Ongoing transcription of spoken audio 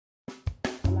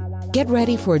Get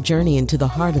ready for a journey into the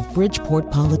heart of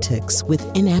Bridgeport politics with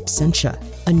In Absentia,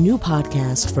 a new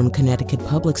podcast from Connecticut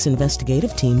Public's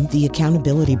investigative team, The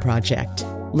Accountability Project.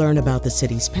 Learn about the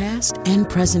city's past and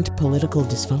present political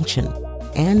dysfunction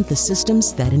and the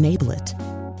systems that enable it.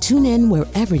 Tune in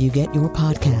wherever you get your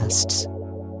podcasts.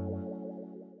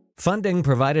 Funding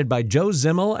provided by Joe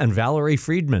Zimmel and Valerie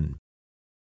Friedman.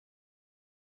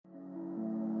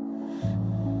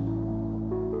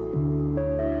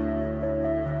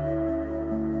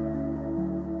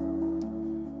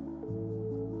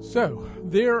 So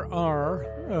there are,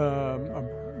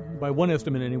 by one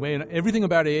estimate anyway, and everything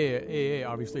about AA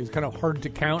obviously is kind of hard to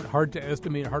count, hard to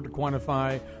estimate, hard to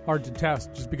quantify, hard to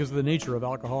test, just because of the nature of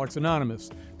Alcoholics Anonymous.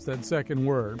 It's that second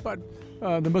word. But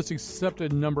the most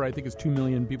accepted number, I think, is 2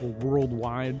 million people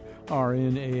worldwide are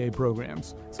in AA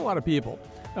programs. It's a lot of people.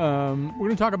 We're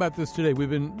going to talk about this today. We've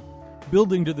been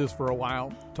building to this for a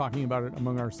while, talking about it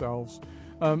among ourselves.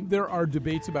 There are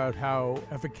debates about how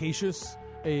efficacious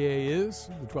AA is,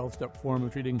 the 12-step form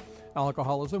of treating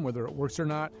alcoholism, whether it works or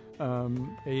not.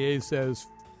 AA says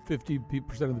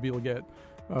 50% of the people get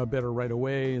better right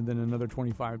away, and then another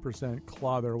 25%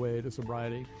 claw their way to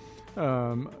sobriety.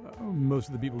 Most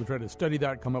of the people who try to study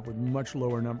that come up with much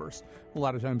lower numbers, a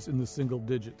lot of times in the single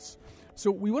digits. So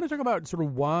we want to talk about sort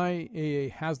of why AA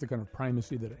has the kind of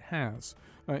primacy that it has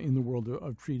in the world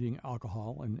of treating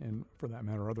alcohol and, for that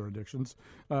matter, other addictions,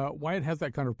 why it has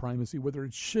that kind of primacy, whether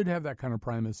it should have that kind of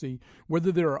primacy,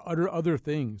 whether there are other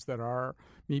things that are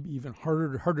maybe even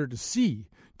harder to see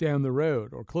down the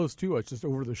road or close to us, just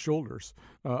over the shoulders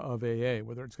of AA,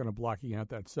 whether it's kind of blocking out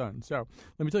that sun. So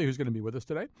let me tell you who's going to be with us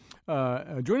today.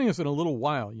 Joining us in a little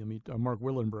while, you'll meet Mark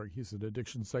Willenberg. He's an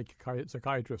addiction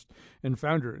psychiatrist and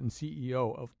founder and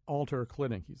CEO of Alter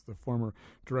Clinic. He's the former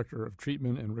director of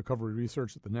treatment and recovery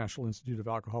research at the National Institute of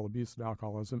Alcohol Abuse and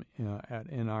Alcoholism at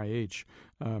NIH,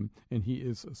 and he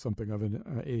is something of an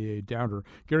AA downer.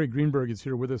 Gary Greenberg is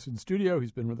here with us in studio.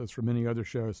 He's been with us for many other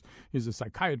shows. He's a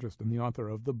psychiatrist and the author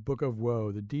of The Book of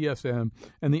Woe, the DSM,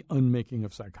 and the Unmaking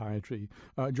of Psychiatry.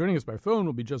 Joining us by phone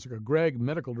will be Jessica Gregg,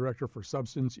 medical director for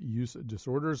substance use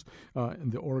disorders in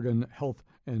the Oregon Health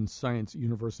and Science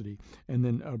University, and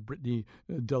then Brittany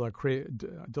Della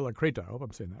Creta. I hope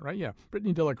I'm saying that right. Yeah,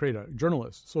 Brittany Della Creta,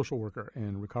 journalist, social worker,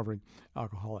 and recovering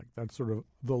alcoholic. That's sort of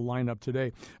the lineup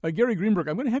today. Gary Greenberg,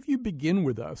 I'm going to have you begin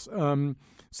with us.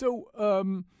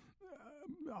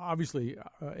 Obviously,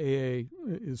 AA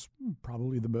is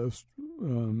probably the most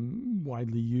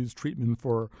widely used treatment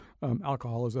for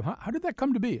alcoholism. How did that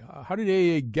come to be? How did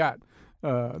AA get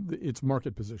its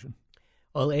market position?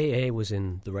 Well, AA was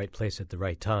in the right place at the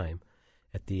right time.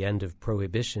 At the end of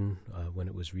Prohibition, when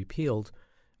it was repealed,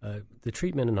 the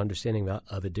treatment and understanding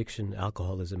of addiction,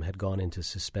 alcoholism, had gone into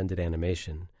suspended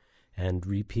animation. And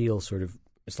repeal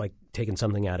it's like taking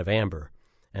something out of amber.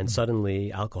 And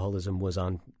suddenly alcoholism was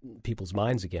on people's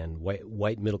minds again.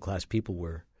 White middle-class people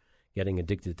were getting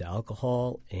addicted to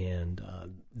alcohol, and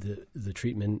the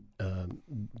treatment,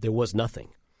 there was nothing.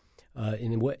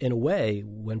 In a way,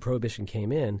 when Prohibition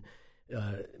came in,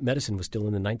 medicine was still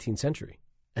in the 19th century.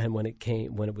 And when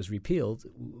it was repealed,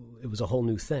 it was a whole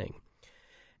new thing.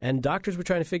 And doctors were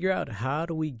trying to figure out, how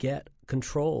do we get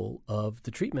control of the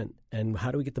treatment, and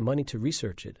how do we get the money to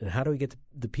research it, and how do we get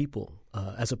the people,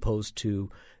 as opposed to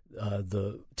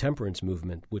the temperance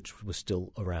movement, which was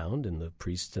still around, and the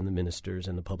priests and the ministers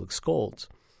and the public scolds.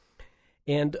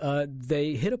 And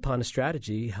they hit upon a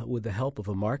strategy with the help of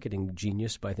a marketing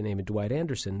genius by the name of Dwight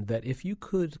Anderson, that if you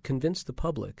could convince the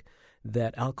public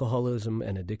that alcoholism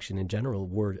and addiction in general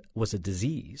was a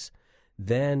disease,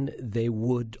 then they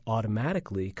would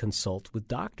automatically consult with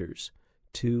doctors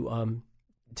to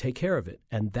take care of it.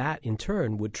 And that, in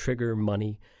turn, would trigger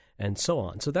money and so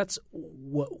on. So that's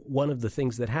one of the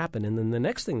things that happened. And then the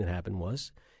next thing that happened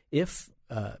was, if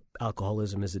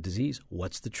alcoholism is a disease,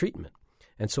 what's the treatment?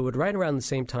 And so right around the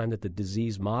same time that the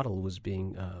disease model was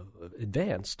being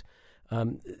advanced,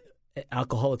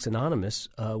 Alcoholics Anonymous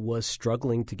was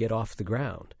struggling to get off the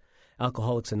ground.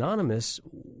 Alcoholics Anonymous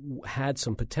had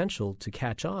some potential to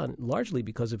catch on, largely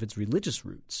because of its religious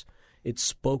roots. It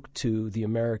spoke to the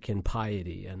American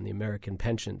piety and the American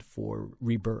penchant for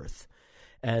rebirth.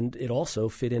 And it also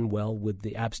fit in well with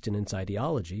the abstinence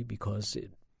ideology, because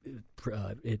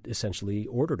it essentially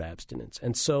ordered abstinence.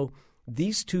 And so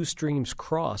these two streams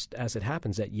crossed, as it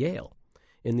happens, at Yale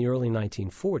in the early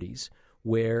 1940s,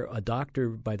 where a doctor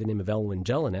by the name of Elwyn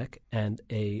Jelinek and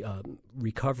a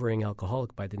recovering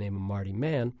alcoholic by the name of Marty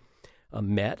Mann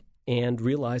met and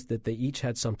realized that they each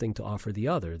had something to offer the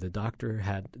other. The doctor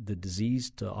had the disease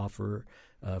to offer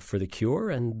for the cure,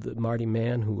 and Marty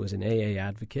Mann, who was an AA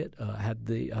advocate, had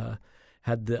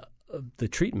the the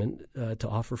treatment to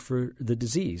offer for the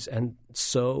disease. And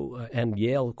so, and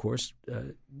Yale, of course,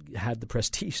 had the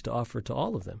prestige to offer to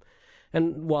all of them.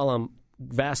 And while I'm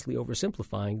vastly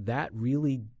oversimplifying, that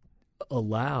really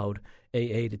allowed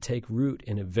AA to take root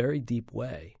in a very deep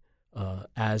way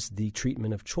as the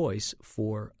treatment of choice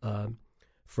for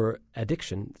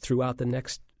addiction throughout the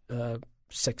next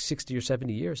 60 or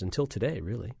 70 years until today,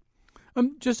 really.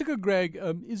 Jessica Gregg,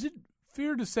 is it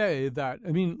fair to say that,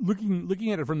 I mean,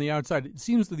 looking at it from the outside, it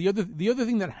seems that the other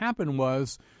thing that happened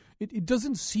was it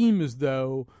doesn't seem as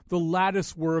though the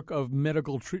lattice work of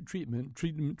medical treatment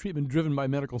driven by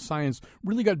medical science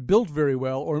really got built very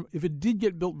well, or if it did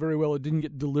get built very well, it didn't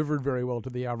get delivered very well to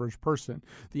the average person.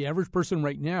 The average person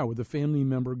right now, with a family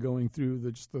member going through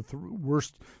the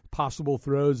worst possible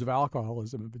throes of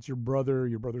alcoholism, if it's your brother,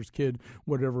 your brother's kid,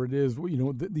 whatever it is,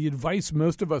 the advice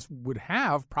most of us would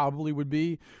have probably would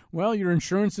be, well, your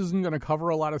insurance isn't going to cover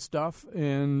a lot of stuff,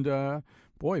 and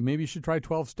boy, maybe you should try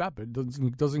 12-step. It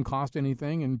doesn't cost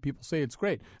anything, and people say it's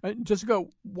great. Jessica,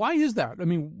 why is that? I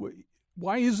mean,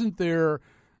 why isn't there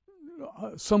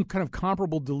some kind of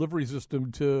comparable delivery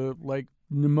system to, like,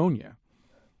 pneumonia?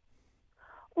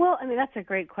 Well, I mean, that's a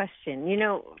great question.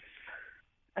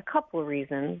 A couple of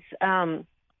reasons.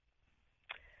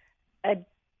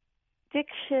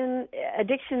 Addiction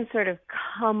sort of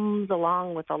comes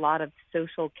along with a lot of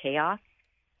social chaos.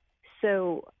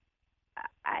 So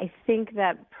I think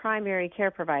that primary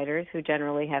care providers, who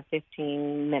generally have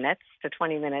 15 minutes to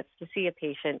 20 minutes to see a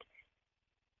patient,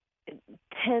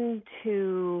 tend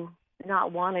to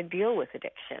not want to deal with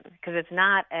addiction because it's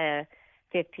not a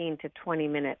 15 to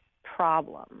 20-minute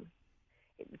problem.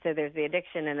 So there's the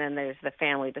addiction, and then there's the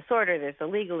family disorder, there's the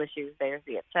legal issues, there's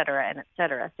the et cetera, and et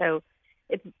cetera. So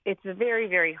it's a very,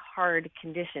 very hard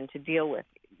condition to deal with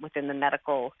within the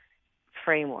medical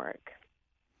framework.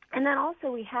 And then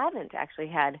also we haven't actually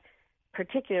had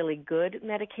particularly good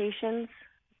medications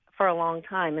for a long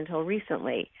time until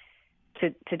recently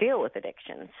to deal with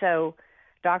addiction. So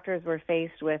doctors were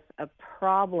faced with a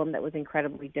problem that was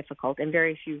incredibly difficult and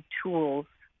very few tools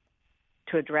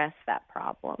to address that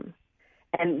problem.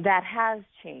 And that has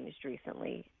changed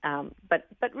recently, but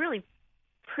really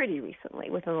pretty recently,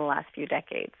 within the last few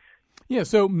decades. Yeah,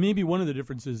 so maybe one of the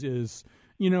differences is,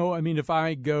 if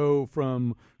I go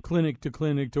from clinic to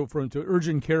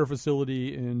urgent care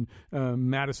facility in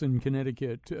Madison,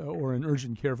 Connecticut, or an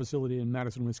urgent care facility in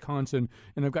Madison, Wisconsin,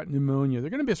 and I've got pneumonia, they're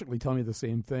going to basically tell me the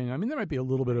same thing. I mean, there might be a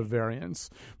little bit of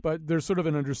variance, but there's sort of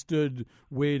an understood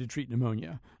way to treat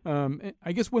pneumonia.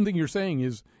 I guess one thing you're saying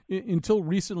is, until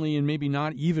recently, and maybe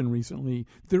not even recently,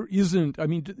 there isn't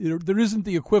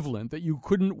the equivalent that you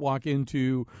couldn't walk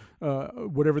into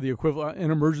whatever the equivalent,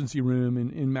 an emergency room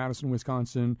in Madison,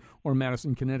 Wisconsin, or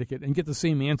Madison, Connecticut, and get the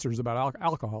same answers about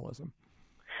alcoholism.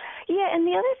 Yeah, and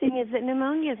the other thing is that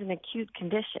pneumonia is an acute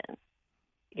condition.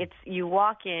 It's you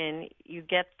walk in, you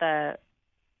get the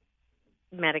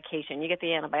medication, you get the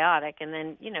antibiotic, and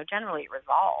then generally it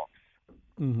resolves.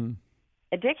 Mm-hmm.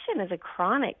 Addiction is a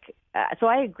chronic. So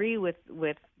I agree with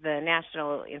the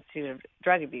National Institute of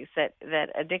Drug Abuse that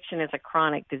addiction is a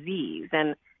chronic disease,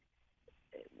 and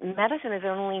medicine is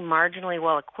only marginally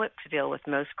well equipped to deal with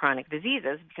most chronic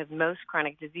diseases because most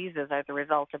chronic diseases are the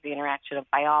result of the interaction of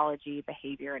biology,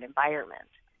 behavior, and environment.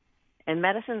 And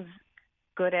medicine's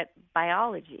good at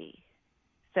biology.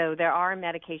 So there are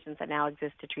medications that now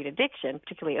exist to treat addiction,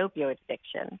 particularly opioid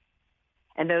addiction,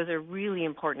 and those are really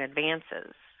important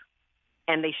advances,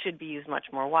 and they should be used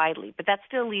much more widely. But that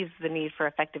still leaves the need for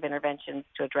effective interventions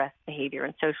to address behavior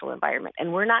and social environment,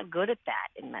 and we're not good at that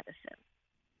in medicine.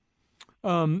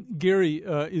 Gary,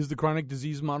 is the chronic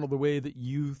disease model the way that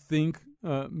you think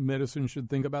medicine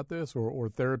should think about this, or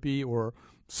therapy, or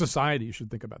society should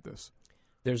think about this?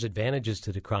 There's advantages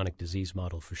to the chronic disease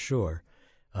model for sure,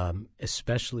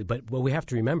 especially. But what we have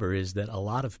to remember is that a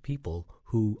lot of people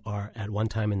who are at one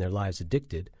time in their lives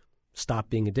addicted stop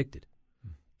being addicted.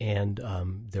 And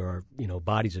there are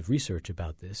bodies of research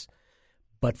about this.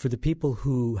 But for the people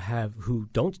who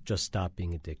don't just stop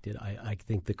being addicted, I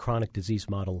think the chronic disease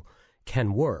model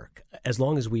can work as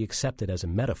long as we accept it as a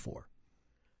metaphor.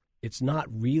 It's not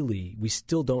really, we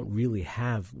still don't really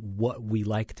have what we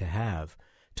like to have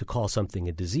to call something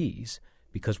a disease,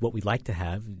 because what we like to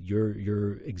have,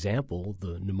 your example,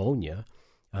 the pneumonia,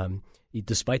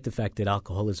 despite the fact that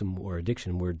alcoholism or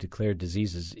addiction were declared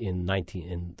diseases in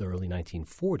the early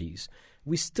 1940s,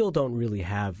 we still don't really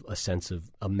have a sense of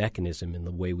a mechanism in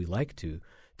the way we like to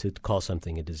call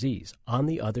something a disease. On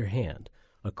the other hand,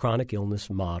 a chronic illness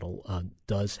model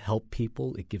does help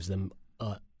people. It gives them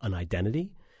an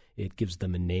identity. It gives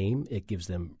them a name. It gives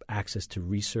them access to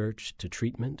research, to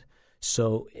treatment,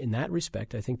 So in that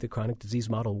respect, I think the chronic disease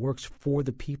model works for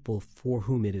the people for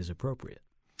whom it is appropriate.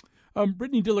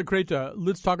 Brittany De La Creta,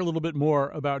 let's talk a little bit more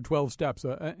about 12 Steps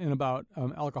and about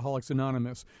Alcoholics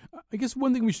Anonymous. I guess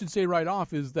one thing we should say right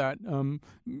off is that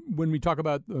when we talk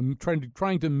about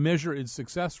trying to measure its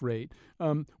success rate,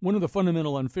 one of the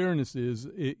fundamental unfairnesses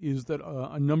is that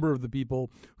a number of the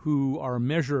people who are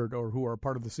measured or who are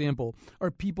part of the sample are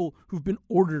people who've been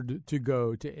ordered to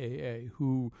go to AA,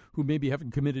 who maybe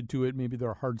haven't committed to it, maybe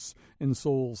their hearts and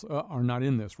souls are not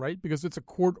in this, right? Because it's a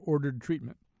court-ordered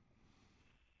treatment.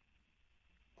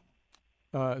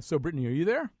 So, Brittany, are you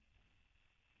there?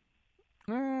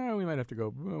 We might have to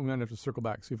go. We might have to circle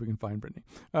back, see if we can find Brittany.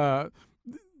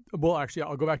 Well, actually,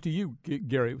 I'll go back to you,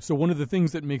 Gary. So one of the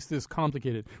things that makes this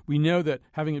complicated, we know that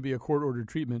having it be a court-ordered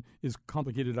treatment is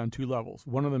complicated on two levels.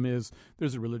 One of them is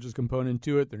there's a religious component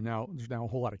to it. There's now a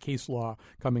whole lot of case law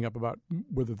coming up about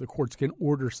whether the courts can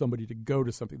order somebody to go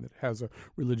to something that has a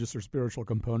religious or spiritual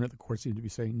component. The courts seem to be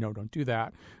saying, no, don't do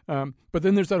that. But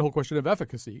then there's that whole question of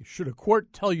efficacy. Should a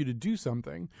court tell you to do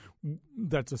something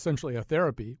that's essentially a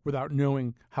therapy without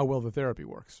knowing how well the therapy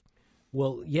works?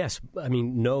 Well, yes. I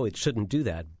mean, no, it shouldn't do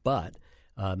that. But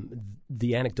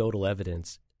the anecdotal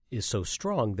evidence is so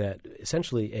strong that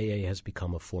essentially AA has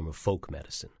become a form of folk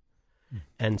medicine.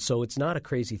 And so it's not a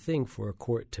crazy thing for a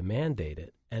court to mandate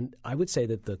it. And I would say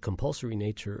that the compulsory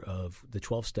nature of the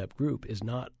 12-step group is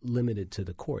not limited to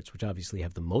the courts, which obviously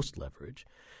have the most leverage.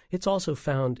 It's also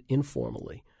found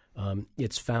informally.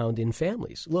 It's found in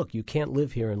families. Look, you can't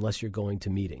live here unless you're going to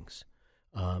meetings.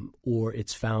 Or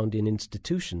it's found in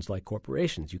institutions like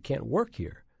corporations. You can't work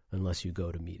here unless you go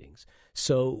to meetings.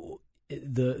 So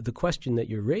the question that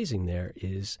you're raising there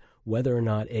is whether or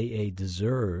not AA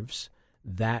deserves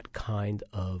that kind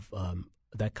of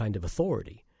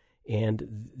authority.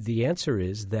 And the answer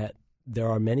is that there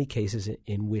are many cases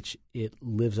in which it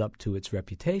lives up to its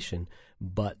reputation,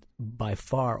 but by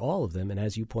far all of them, and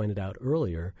as you pointed out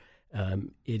earlier,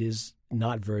 it is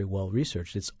not very well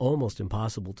researched. It's almost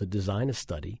impossible to design a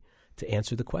study to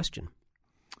answer the question.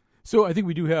 So I think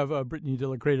we do have Brittany De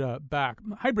La Creta back.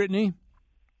 Hi, Brittany.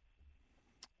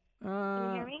 Can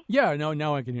you hear me? Yeah,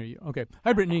 now I can hear you. Okay.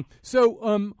 Hi, Brittany.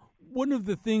 So one of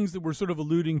the things that we're sort of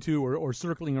alluding to or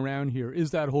circling around here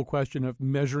is that whole question of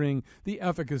measuring the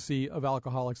efficacy of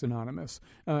Alcoholics Anonymous.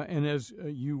 And as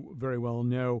you very well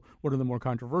know, one of the more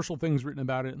controversial things written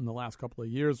about it in the last couple of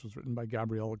years was written by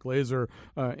Gabriella Glazer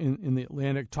in The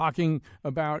Atlantic, talking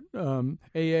about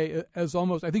AA as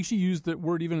almost, I think she used the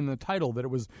word even in the title, that it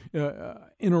was an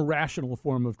irrational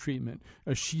form of treatment.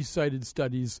 She cited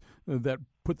studies that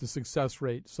put the success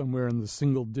rate somewhere in the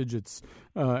single digits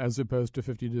as opposed to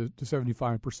 50 to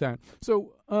 75%.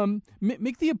 So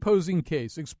make the opposing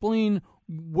case. Explain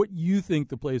what you think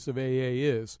the place of AA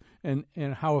is and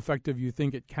how effective you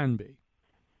think it can be.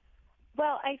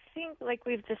 Well, I think, like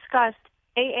we've discussed,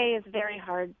 AA is very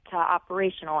hard to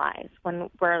operationalize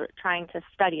when we're trying to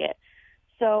study it.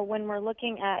 So when we're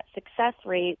looking at success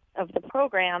rate of the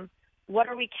program, what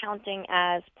are we counting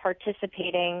as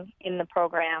participating in the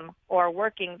program or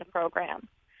working the program?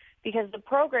 Because the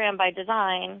program by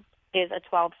design is a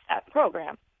 12-step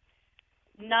program.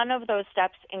 None of those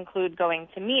steps include going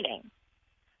to meetings.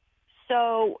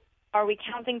 So are we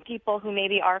counting people who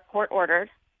maybe are court-ordered?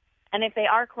 And if they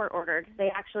are court-ordered, they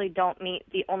actually don't meet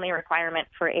the only requirement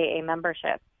for AA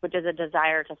membership, which is a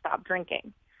desire to stop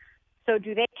drinking. So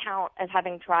do they count as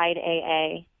having tried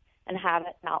AA and have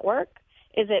it not work?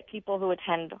 Is it people who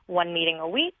attend one meeting a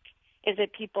week? Is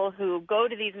it people who go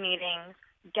to these meetings,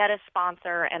 get a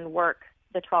sponsor, and work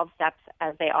the 12 steps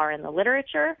as they are in the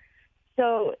literature?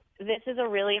 So this is a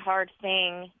really hard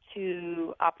thing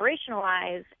to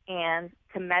operationalize and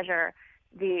to measure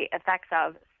the effects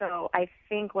of. So I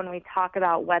think when we talk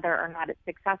about whether or not it's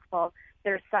successful,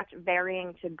 there's such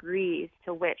varying degrees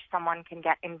to which someone can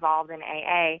get involved in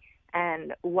AA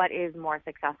and what is more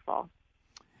successful.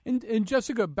 And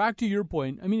Jessica, back to your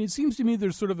point, I mean, it seems to me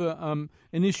there's sort of an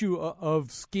issue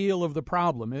of scale of the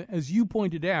problem. As you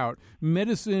pointed out,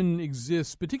 medicine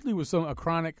exists, particularly with a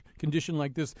chronic condition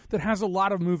like this, that has a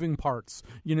lot of moving parts.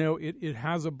 You know, it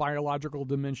has a biological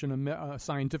dimension, a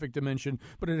scientific dimension,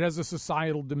 but it has a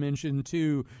societal dimension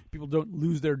too. People don't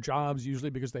lose their jobs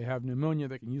usually because they have pneumonia.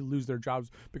 They can lose their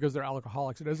jobs because they're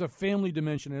alcoholics. It has a family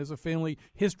dimension. It has a family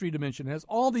history dimension. It has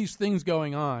all these things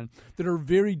going on that are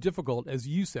very difficult, as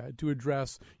you said, to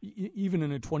address even in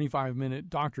a 25-minute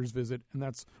doctor's visit, and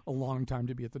that's a long time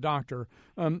to be at the doctor.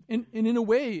 And in a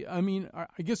way, I mean,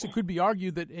 I guess it could be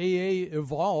argued that AA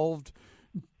evolved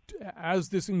as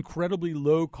this incredibly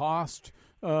low-cost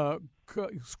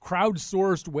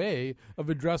crowdsourced way of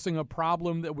addressing a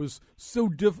problem that was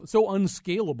so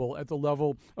unscalable at the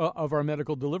level of our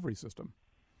medical delivery system.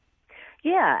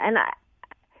 Yeah, and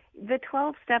the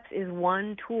 12 steps is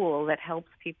one tool that helps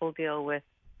people deal with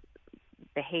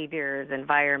behaviors,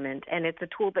 environment, and it's a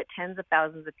tool that tens of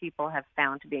thousands of people have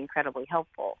found to be incredibly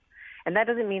helpful. And that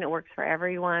doesn't mean it works for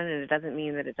everyone, and it doesn't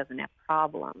mean that it doesn't have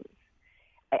problems.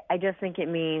 I just think it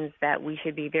means that we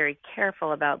should be very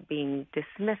careful about being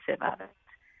dismissive of it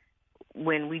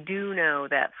when we do know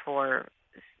that for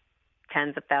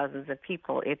tens of thousands of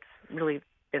people, it's really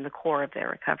been the core of their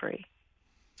recovery.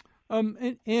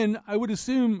 And I would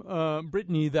assume,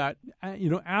 Brittany, that,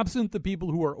 absent the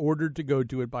people who are ordered to go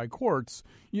to it by courts,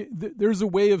 there's a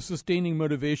way of sustaining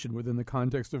motivation within the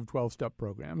context of 12-step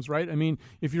programs, right? I mean,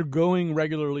 if you're going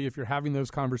regularly, if you're having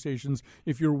those conversations,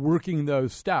 if you're working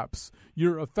those steps,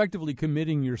 you're effectively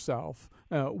committing yourself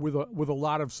with a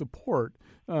lot of support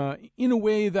in a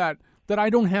way that I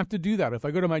don't have to do that. If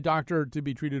I go to my doctor to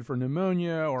be treated for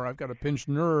pneumonia or I've got a pinched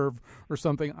nerve or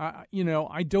something,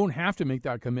 I don't have to make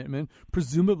that commitment.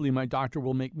 Presumably my doctor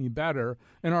will make me better.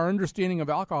 And our understanding of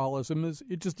alcoholism is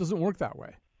it just doesn't work that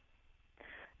way.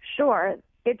 Sure.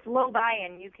 It's low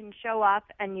buy-in. You can show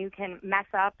up and you can mess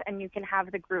up and you can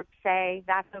have the group say,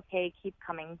 that's okay, keep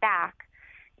coming back.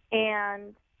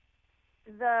 And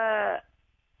the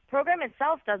program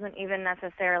itself doesn't even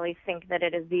necessarily think that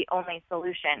it is the only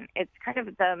solution. It's kind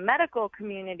of the medical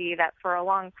community that for a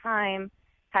long time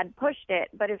had pushed it.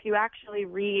 But if you actually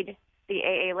read the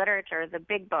AA literature, the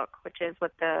big book, which is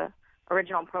what the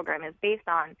original program is based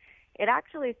on, it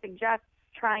actually suggests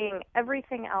trying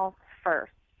everything else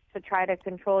first to try to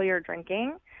control your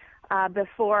drinking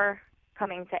before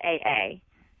coming to AA.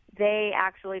 They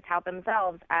actually tout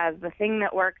themselves as the thing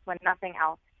that works when nothing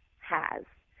else has.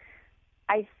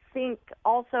 I think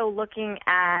also looking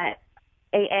at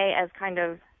AA as kind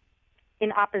of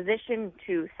in opposition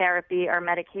to therapy or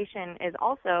medication is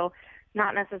also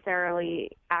not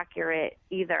necessarily accurate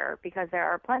either, because there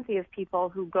are plenty of people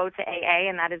who go to AA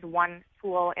and that is one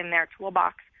tool in their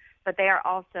toolbox, but they are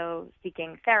also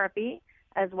seeking therapy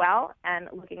as well and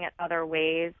looking at other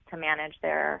ways to manage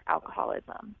their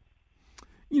alcoholism.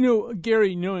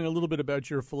 Gary, knowing a little bit about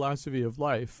your philosophy of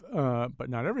life, but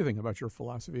not everything about your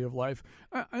philosophy of life,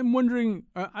 I'm wondering,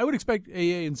 I would expect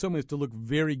AA in some ways to look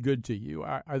very good to you.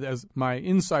 As my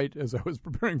insight as I was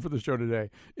preparing for the show today,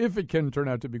 if it can turn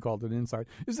out to be called an insight,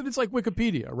 is that it's like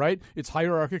Wikipedia, right? It's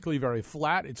hierarchically very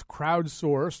flat. It's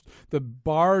crowdsourced. The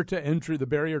barrier to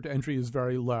entry is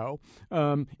very low.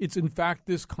 It's in fact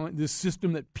this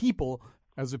system that people,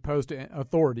 as opposed to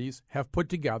authorities, have put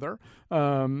together,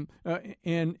 and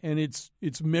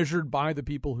it's measured by the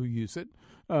people who use it,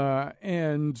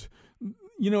 and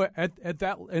at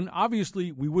that, and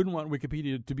obviously we wouldn't want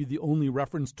Wikipedia to be the only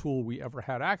reference tool we ever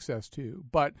had access to,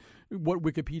 but what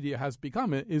Wikipedia has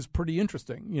become is pretty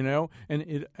interesting, and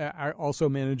it also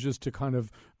manages to kind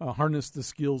of harness the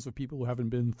skills of people who haven't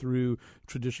been through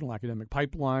traditional academic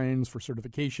pipelines for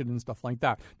certification and stuff like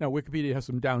that. Now, Wikipedia has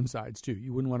some downsides too.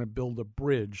 You wouldn't want to build a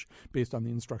bridge based on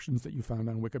the instructions that you found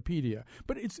on Wikipedia.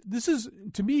 But this is,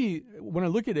 to me, when I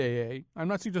look at AA, I'm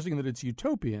not suggesting that it's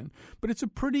utopian, but it's a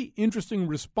pretty interesting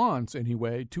response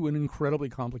anyway to an incredibly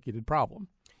complicated problem.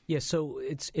 Yeah, so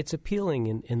it's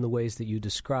appealing in the ways that you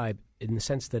describe, in the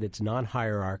sense that it's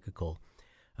non-hierarchical.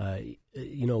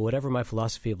 Whatever my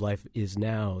philosophy of life is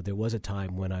now, there was a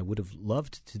time when I would have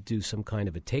loved to do some kind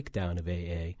of a takedown of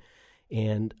AA,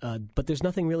 but there's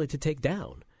nothing really to take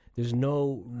down. There's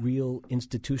no real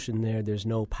institution there. There's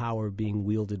no power being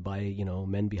wielded by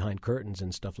men behind curtains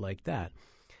and stuff like that.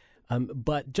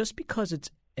 But just because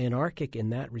it's anarchic in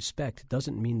that respect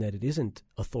doesn't mean that it isn't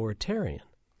authoritarian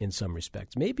in some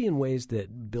respects, maybe in ways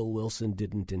that Bill Wilson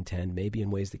didn't intend, maybe in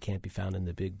ways that can't be found in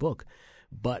the big book.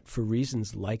 But for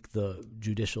reasons like the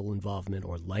judicial involvement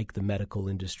or like the medical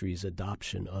industry's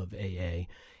adoption of AA,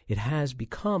 it has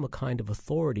become a kind of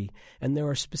authority, and there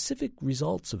are specific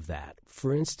results of that.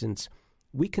 For instance,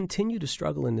 we continue to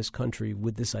struggle in this country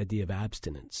with this idea of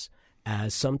abstinence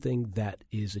as something that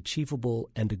is achievable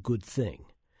and a good thing.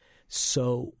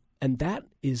 And that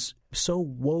is so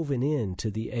woven into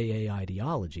the AA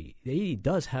ideology. The AA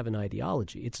does have an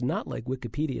ideology. It's not like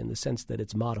Wikipedia in the sense that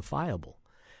it's modifiable.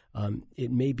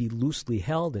 It may be loosely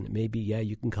held, and it may be,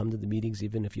 you can come to the meetings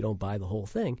even if you don't buy the whole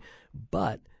thing.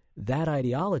 But that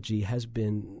ideology has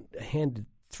been handed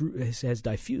through, has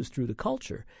diffused through the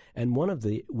culture. And one of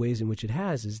the ways in which it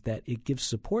has is that it gives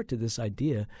support to this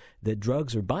idea that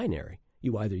drugs are binary.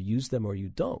 You either use them or you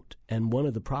don't. And one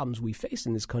of the problems we face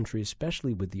in this country,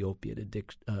 especially with the opiate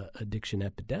addiction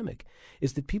epidemic,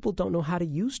 is that people don't know how to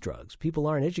use drugs. People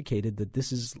aren't educated that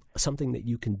this is something that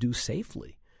you can do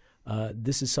safely.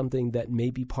 This is something that may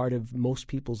be part of most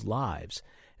people's lives.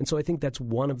 And so I think that's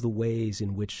one of the ways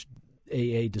in which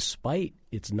AA, despite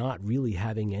it's not really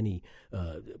having any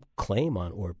claim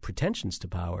on or pretensions to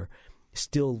power,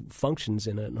 still functions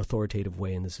in an authoritative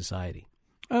way in the society.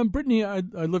 Brittany,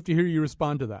 I'd love to hear you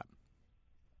respond to that.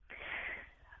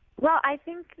 Well, I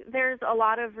think there's a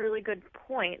lot of really good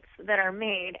points that are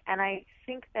made, and I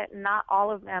think that not all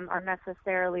of them are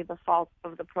necessarily the fault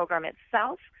of the program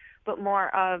itself, but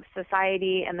more of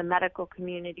society and the medical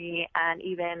community and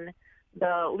even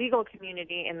the legal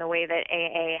community in the way that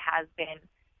AA has been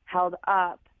held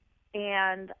up.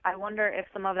 And I wonder if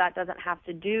some of that doesn't have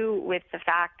to do with the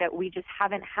fact that we just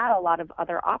haven't had a lot of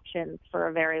other options for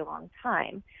a very long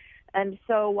time. And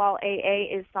so while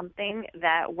AA is something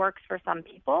that works for some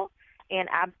people and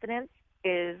abstinence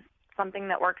is something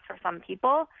that works for some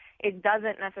people, it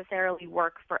doesn't necessarily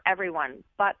work for everyone.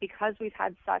 But because we've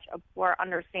had such a poor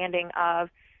understanding of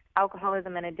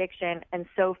alcoholism and addiction and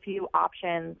so few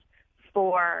options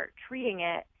for treating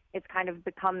it, it's kind of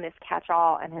become this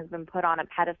catch-all and has been put on a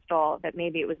pedestal that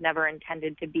maybe it was never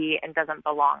intended to be and doesn't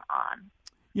belong on.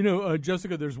 You know,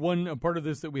 Jessica, there's one part of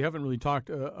this that we haven't really talked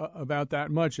about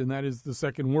that much, and that is the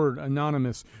second word,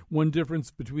 anonymous. One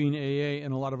difference between AA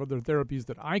and a lot of other therapies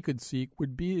that I could seek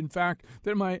would be, in fact,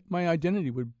 that my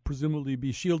identity would presumably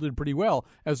be shielded pretty well,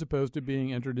 as opposed to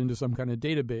being entered into some kind of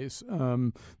database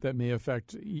that may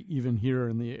affect, even here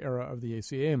in the era of the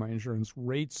ACA, my insurance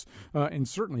rates, and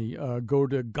certainly go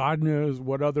to God knows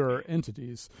what other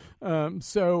entities.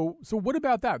 So what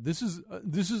about that? This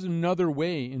is another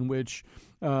way in which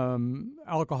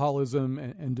alcoholism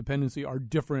and dependency are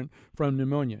different from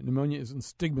pneumonia. Pneumonia isn't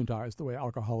stigmatized the way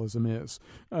alcoholism is.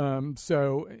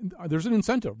 So there's an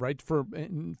incentive, right, for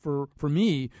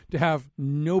me to have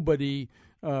nobody,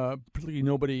 particularly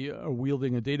nobody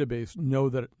wielding a database, know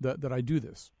that I do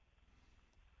this.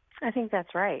 I think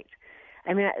that's right.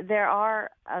 I mean, there are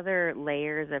other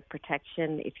layers of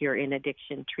protection if you're in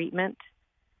addiction treatment,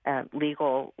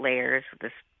 legal layers,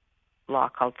 this law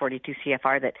called 42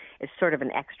 CFR that is sort of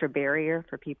an extra barrier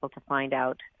for people to find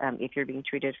out if you're being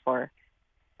treated for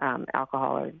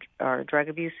alcohol or drug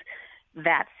abuse.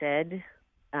 That said,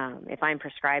 if I'm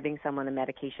prescribing someone a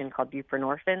medication called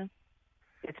buprenorphine,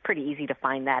 it's pretty easy to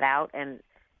find that out, and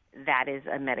that is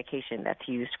a medication that's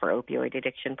used for opioid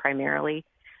addiction primarily.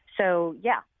 So,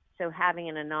 so having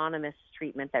an anonymous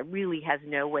treatment that really has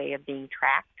no way of being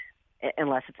tracked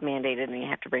unless it's mandated and you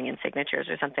have to bring in signatures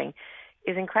or something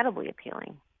is incredibly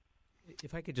appealing.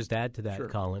 If I could just add to that, Sure.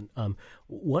 Colin,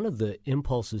 one of the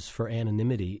impulses for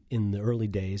anonymity in the early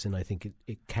days, and I think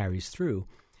it carries through,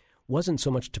 wasn't so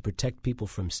much to protect people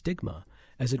from stigma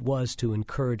as it was to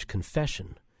encourage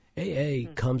confession.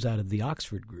 AA comes out of the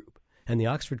Oxford Group, and the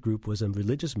Oxford Group was a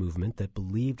religious movement that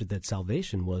believed that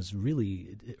salvation was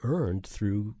really earned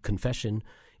through confession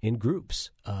in groups,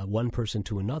 one person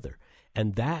to another.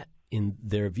 And that, in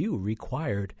their view,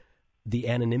 required the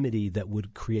anonymity that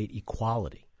would create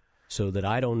equality, so that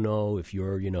I don't know if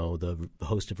you're, the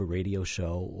host of a radio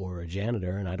show or a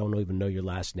janitor, and I don't even know your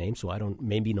last name, so I don't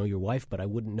maybe know your wife, but I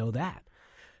wouldn't know that.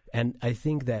 And I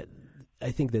think that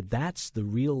that's the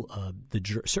real,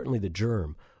 certainly the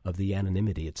germ of the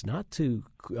anonymity. It's not to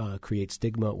create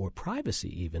stigma or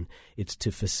privacy even. It's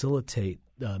to facilitate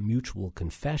mutual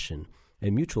confession.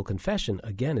 And mutual confession,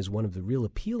 again, is one of the real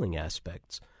appealing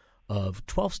aspects of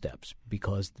 12 steps,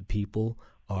 because the people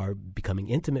are becoming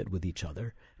intimate with each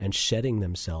other and shedding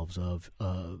themselves of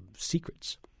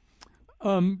secrets.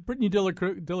 Brittany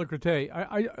Delacrete,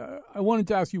 I wanted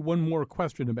to ask you one more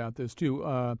question about this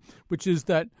too, which is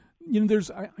that there's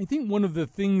I think one of the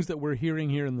things that we're hearing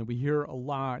here and that we hear a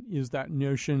lot is that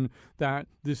notion that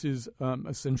this is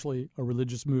essentially a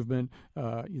religious movement.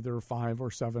 Either 5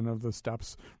 or 7 of the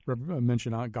steps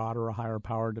mention God or a higher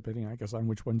power, depending, I guess, on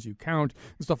which ones you count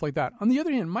and stuff like that. On the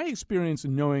other hand, my experience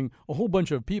in knowing a whole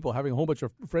bunch of people, having a whole bunch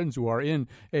of friends who are in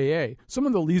AA, some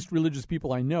of the least religious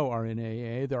people I know are in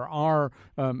AA. There are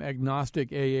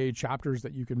agnostic AA chapters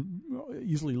that you can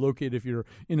easily locate if you're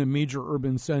in a major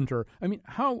urban center. I mean,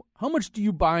 how much do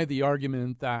you buy the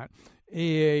argument that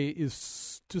AA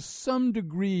is to some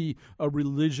degree a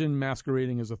religion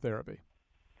masquerading as a therapy?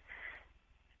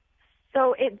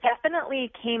 So it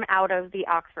definitely came out of the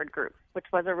Oxford Group, which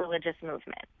was a religious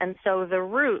movement. And so the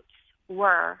roots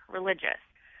were religious,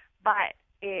 but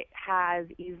it has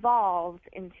evolved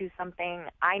into something.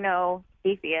 I know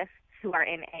atheists who are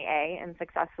in AA and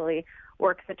successfully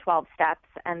work the 12 steps,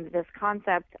 and this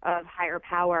concept of higher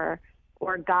power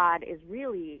or God is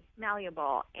really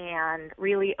malleable and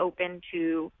really open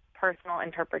to personal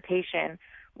interpretation,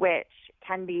 which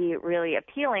can be really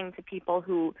appealing to people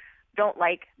who don't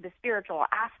like the spiritual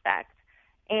aspect.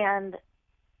 And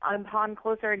upon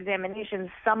closer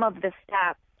examination, some of the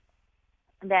steps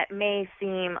that may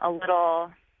seem a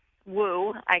little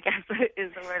woo, I guess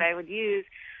is the word I would use,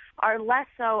 are less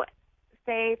so.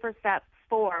 Say for step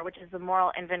 4, which is the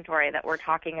moral inventory that we're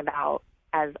talking about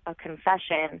as a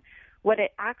confession, what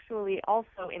it actually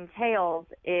also entails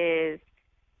is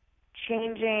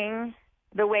changing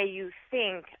the way you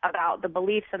think about the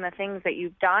beliefs and the things that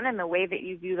you've done and the way that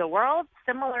you view the world,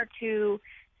 similar to,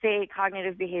 say,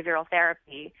 cognitive behavioral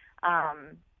therapy,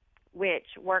 which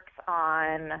works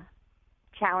on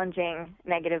challenging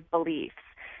negative beliefs.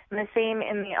 And the same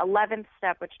in the 11th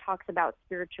step, which talks about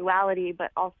spirituality,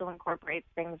 but also incorporates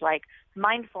things like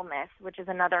mindfulness, which is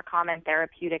another common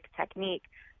therapeutic technique.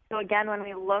 So again, when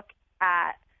we look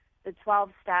at the 12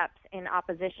 steps in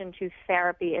opposition to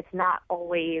therapy, it's not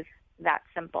always that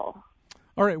simple.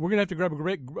 All right, we're going to have to grab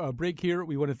a break here.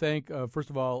 We want to thank, first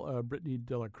of all, Brittany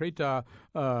De La Creta,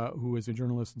 who is a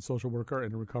journalist and social worker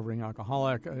and a recovering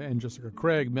alcoholic, and Jessica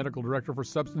Craig, medical director for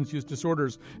substance use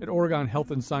disorders at Oregon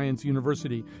Health and Science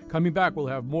University. Coming back, we'll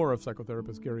have more of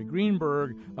psychotherapist Gary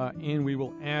Greenberg, and we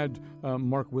will add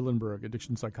Mark Willenberg,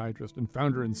 addiction psychiatrist and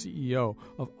founder and CEO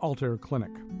of Altair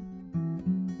Clinic.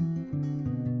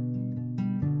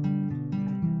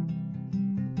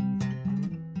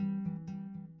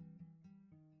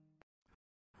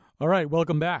 All right,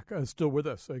 welcome back. Still with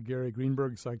us, Gary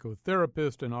Greenberg,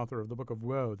 psychotherapist and author of the book of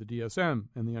Woe, the DSM,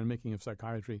 and the Unmaking of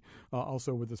Psychiatry.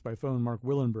 Also with us by phone, Mark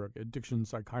Willenberg, addiction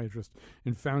psychiatrist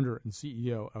and founder and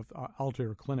CEO of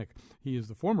Altair Clinic. He is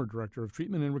the former director of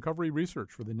treatment and recovery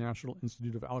research for the National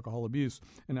Institute of Alcohol Abuse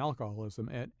and Alcoholism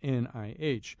at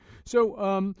NIH.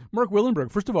 So, Mark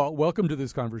Willenberg, first of all, welcome to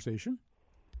this conversation.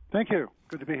 Thank you.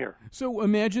 Good to be here. So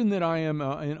imagine that I am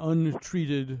an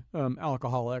untreated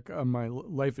alcoholic. My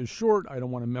life is short. I don't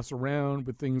want to mess around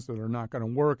with things that are not going to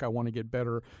work. I want to get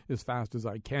better as fast as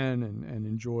I can and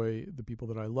enjoy the people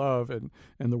that I love and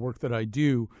the work that I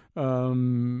do.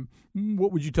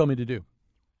 What would you tell me to do?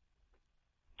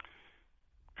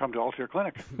 Come to Altair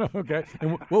Clinic. Okay.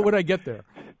 And what would I get there?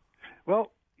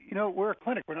 Well, we're a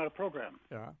clinic. We're not a program.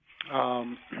 Yeah.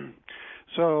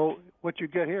 So what you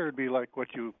get here would be like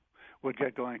what you would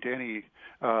get going to any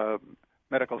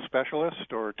medical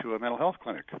specialist or to a mental health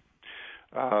clinic.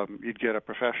 You'd get a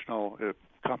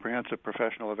comprehensive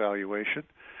professional evaluation,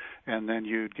 and then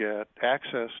you'd get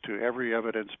access to every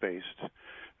evidence-based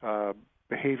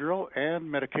behavioral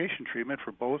and medication treatment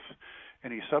for both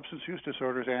any substance use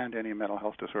disorders and any mental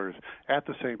health disorders at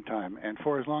the same time, and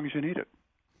for as long as you need it.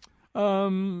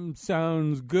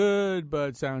 Sounds good,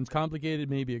 but sounds complicated,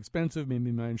 maybe expensive,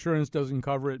 maybe my insurance doesn't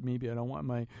cover it, maybe I don't want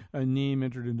my name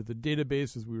entered into the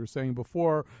database, as we were saying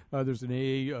before. There's an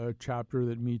AA chapter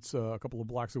that meets a couple of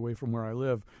blocks away from where I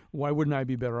live. Why wouldn't I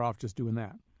be better off just doing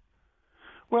that?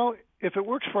 Well, if it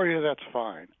works for you, that's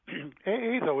fine.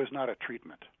 AA, though, is not a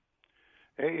treatment.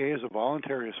 AA is a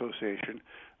voluntary association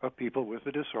of people with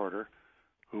the disorder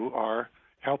who are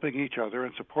helping each other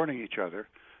and supporting each other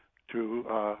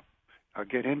to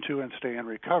get into and stay in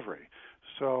recovery.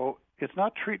 So it's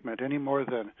not treatment any more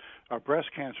than a breast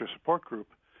cancer support group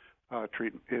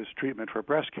is treatment for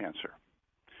breast cancer.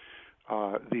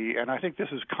 And I think this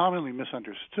is commonly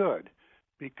misunderstood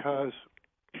because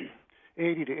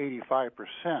 80 to 85%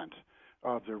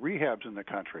 of the rehabs in the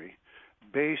country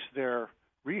base their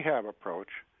rehab approach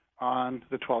on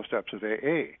the 12 steps of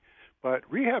AA. But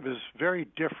rehab is very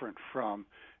different from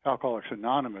Alcoholics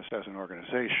Anonymous as an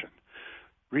organization.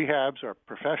 Rehabs are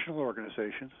professional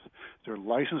organizations. They're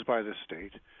licensed by the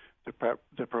state.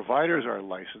 The providers are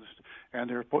licensed, and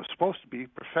they're supposed to be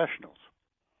professionals.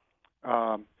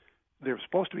 They're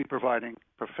supposed to be providing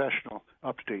professional,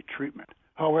 up-to-date treatment.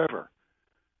 However,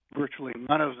 virtually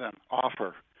none of them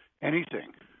offer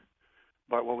anything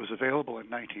but what was available in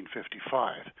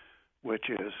 1955, which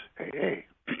is AA.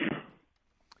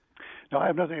 Now, I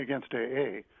have nothing against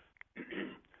AA.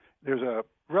 There's a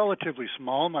relatively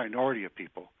small minority of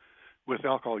people with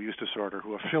alcohol use disorder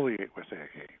who affiliate with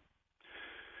AA.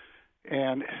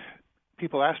 And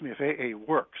people ask me if AA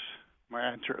works. My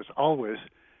answer is always,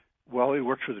 well, it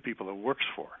works for the people it works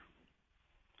for.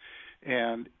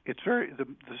 And it's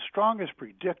the strongest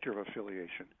predictor of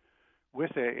affiliation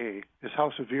with AA is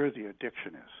how severe the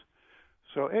addiction is.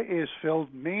 So AA is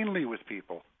filled mainly with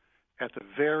people at the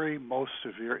very most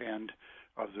severe end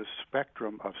of the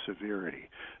spectrum of severity.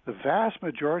 The vast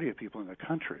majority of people in the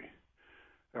country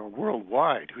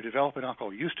worldwide who develop an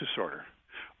alcohol use disorder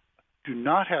do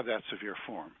not have that severe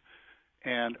form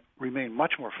and remain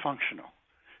much more functional.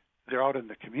 They're out in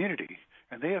the community,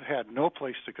 and they have had no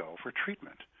place to go for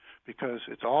treatment because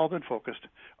it's all been focused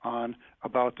on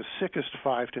about the sickest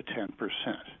 5 to 10%.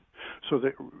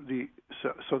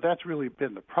 So that's really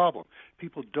been the problem.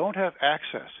 People don't have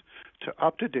access to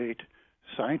up-to-date,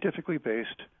 scientifically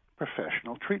based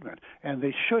professional treatment, and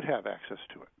they should have access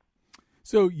to it.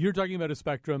 So you're talking about a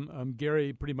spectrum.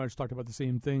 Gary pretty much talked about the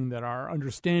same thing, that our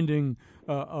understanding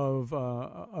of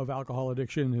alcohol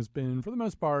addiction has been, for the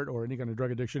most part, or any kind of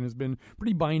drug addiction, has been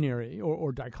pretty binary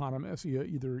or dichotomous.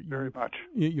 Very much.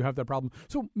 You have that problem.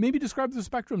 So maybe describe the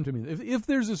spectrum to me. If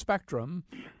there's a spectrum,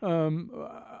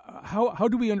 how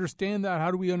do we understand that? How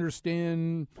do we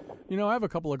understand? I have a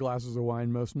couple of glasses of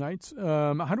wine most nights.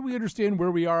 How do we understand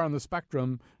where we are on the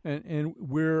spectrum and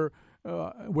where?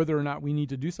 Whether or not we need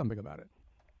to do something about it.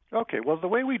 Okay, well, the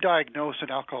way we diagnose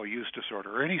an alcohol use disorder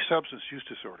or any substance use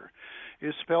disorder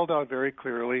is spelled out very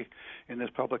clearly in this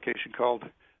publication called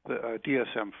the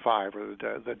DSM-5, or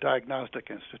the Diagnostic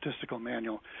and Statistical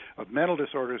Manual of Mental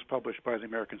Disorders, published by the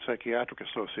American Psychiatric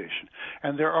Association.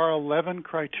 And there are 11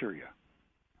 criteria.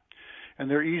 And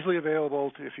they're easily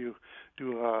available if you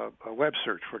do a web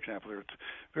search, for example. It's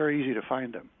very easy to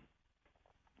find them.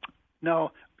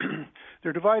 Now,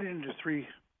 they're divided into 3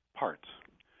 parts.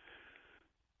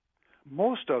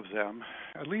 Most of them,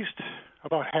 at least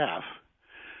about half,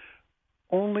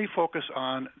 only focus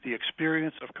on the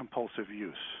experience of compulsive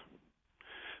use.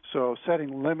 So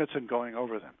setting limits and going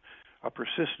over them, a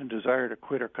persistent desire to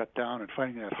quit or cut down and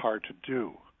finding that hard to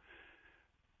do,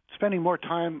 spending more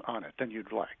time on it than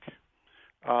you'd like,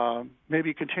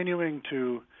 maybe continuing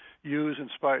to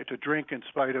drink in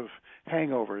spite of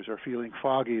hangovers or feeling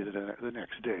foggy the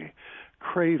next day,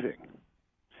 craving.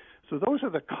 So those are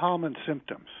the common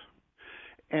symptoms.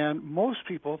 And most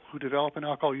people who develop an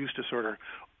alcohol use disorder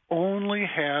only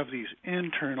have these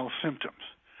internal symptoms.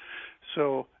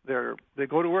 So they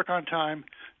go to work on time.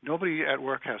 Nobody at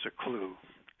work has a clue.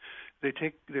 They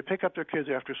pick up their kids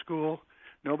after school.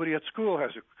 Nobody at school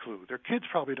has a clue. Their kids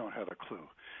probably don't have a clue.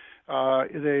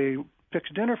 They fix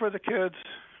dinner for the kids,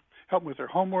 help them with their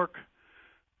homework,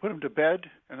 put them to bed,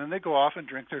 and then they go off and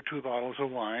drink their 2 bottles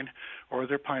of wine or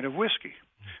their pint of whiskey,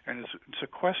 and it's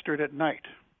sequestered at night.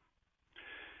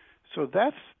 So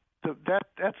that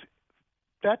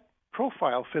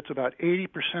profile fits about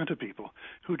 80% of people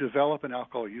who develop an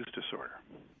alcohol use disorder.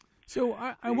 So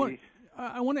I want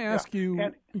to ask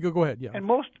you. Go ahead. Yeah. And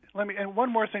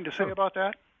one more thing to say about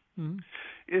that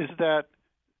is that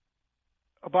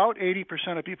about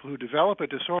 80% of people who develop a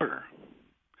disorder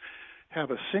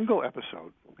have a single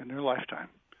episode in their lifetime,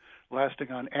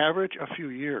 lasting on average a few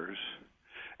years,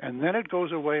 and then it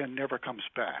goes away and never comes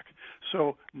back.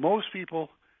 So most people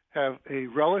have a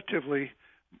relatively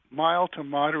mild to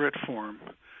moderate form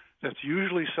that's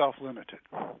usually self-limited.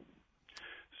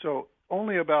 So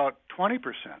only about 20%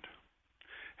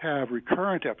 have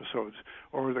recurrent episodes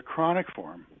or the chronic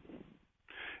form.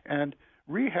 And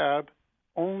rehab,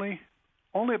 only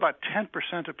about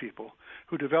 10% of people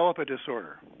who develop a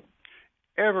disorder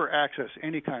ever access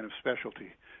any kind of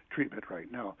specialty treatment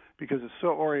right now because it's so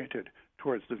oriented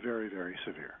towards the very, very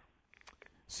severe.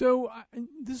 So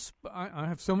I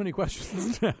have so many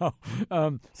questions now.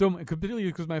 Particularly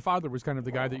because my father was kind of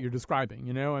the guy that you're describing.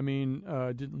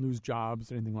 Didn't lose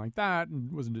jobs or anything like that, and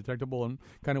wasn't detectable, and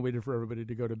kind of waited for everybody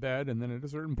to go to bed. And then at a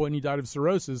certain point, he died of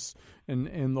cirrhosis,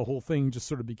 and the whole thing just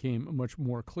sort of became much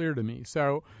more clear to me.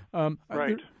 So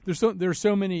right. There's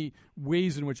so many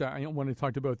ways in which I want to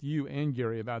talk to both you and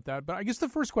Gary about that. But I guess the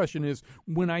first question is,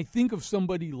 when I think of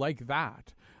somebody like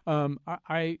that,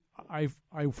 I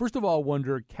first of all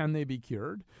wonder, can they be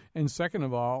cured? And second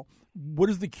of all, what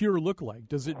does the cure look like?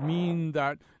 Does it mean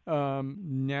that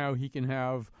now he can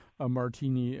have a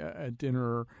martini at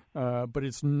dinner, but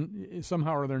it's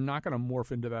somehow or they're not going to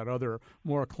morph into that other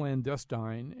more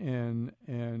clandestine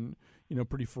and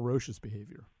pretty ferocious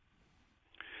behavior?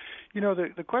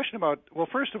 The question about, well,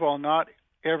 first of all, not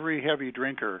every heavy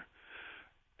drinker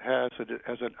has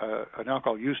an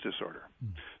alcohol use disorder.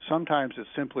 Sometimes it's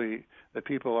simply that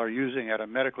people are using at a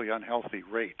medically unhealthy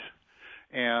rate,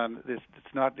 and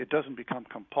it doesn't become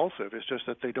compulsive. It's just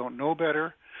that they don't know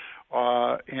better,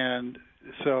 and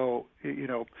so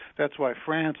that's why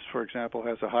France, for example,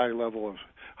 has a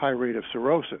high rate of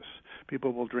cirrhosis.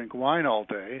 People will drink wine all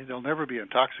day; they'll never be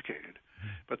intoxicated,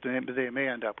 but they may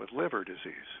end up with liver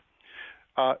disease.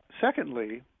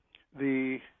 Secondly,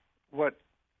 if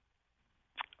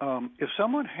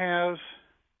someone has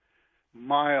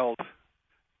mild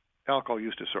alcohol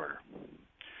use disorder,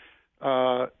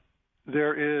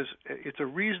 it's a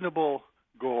reasonable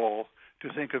goal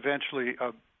to think eventually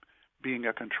of being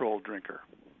a controlled drinker.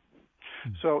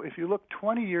 So if you look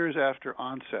 20 years after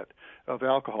onset of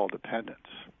alcohol dependence,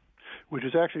 which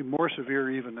is actually more severe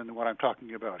even than what I'm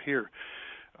talking about here,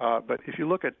 but if you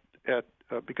look at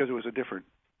because it was a different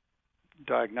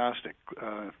diagnostic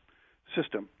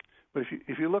system, but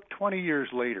if you look 20 years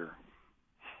later,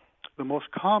 the most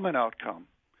common outcome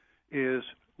is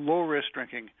low-risk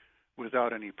drinking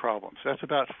without any problems. That's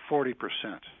about 40%.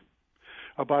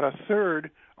 About a third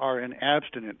are in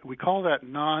abstinent. We call that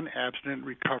non-abstinent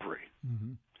recovery.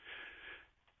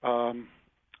 Mm-hmm.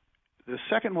 The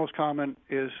second most common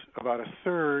is about a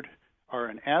third are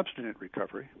in abstinent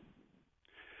recovery.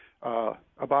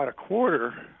 About a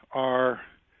quarter are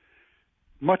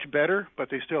much better, but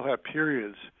they still have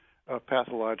periods of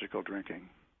pathological drinking.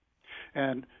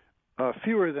 And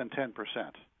fewer than 10%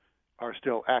 are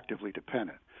still actively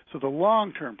dependent. So the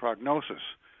long-term prognosis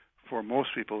for most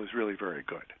people is really very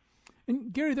good.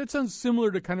 And Gary, that sounds similar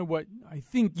to kind of what I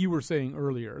think you were saying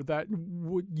earlier, that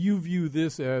you view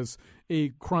this as a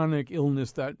chronic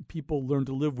illness that people learn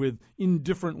to live with in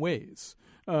different ways,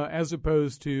 as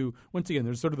opposed to, once again,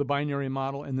 there's sort of the binary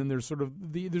model, and then there's sort of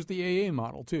there's the AA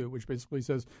model too, which basically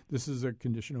says this is a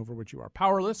condition over which you are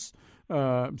powerless.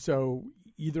 So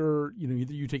either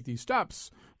you take these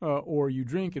steps or you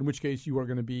drink, in which case you are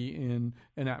going to be in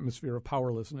an atmosphere of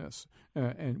powerlessness,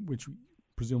 and which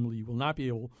presumably you will not be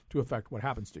able to affect what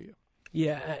happens to you.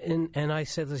 Yeah, and I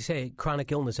say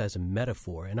chronic illness as a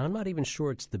metaphor, and I'm not even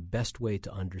sure it's the best way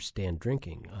to understand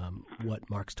drinking. What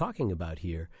Mark's talking about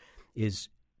here is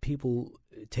people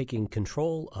taking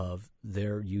control of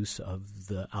their use of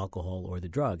the alcohol or the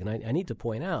drug. And I need to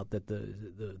point out that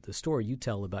the story you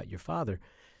tell about your father,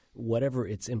 whatever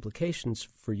its implications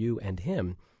for you and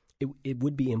him, it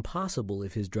would be impossible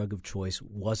if his drug of choice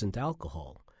wasn't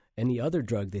alcohol. Any other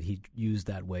drug that he used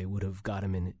that way would have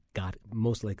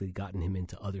most likely gotten him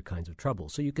into other kinds of trouble.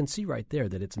 So you can see right there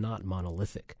that it's not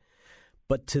monolithic.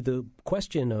 But to the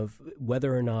question of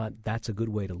whether or not that's a good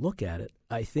way to look at it,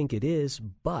 I think it is.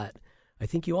 But I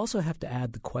think you also have to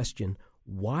add the question,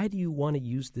 why do you want to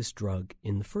use this drug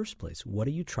in the first place? What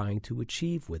are you trying to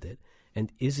achieve with it?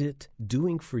 And is it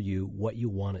doing for you what you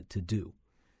want it to do?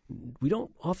 We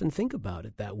don't often think about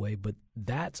it that way, but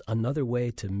that's another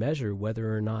way to measure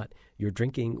whether or not your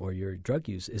drinking or your drug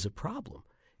use is a problem,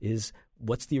 is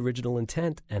what's the original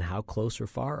intent and how close or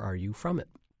far are you from it?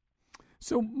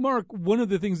 So, Mark, one of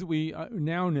the things that we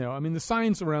now know, I mean, the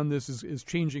science around this is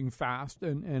changing fast,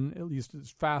 and at least it's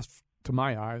fast to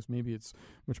my eyes. Maybe it's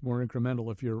much more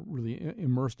incremental if you're really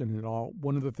immersed in it all.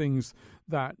 One of the things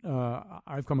that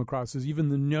I've come across is even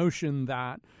the notion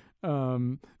that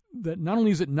that not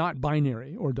only is it not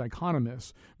binary or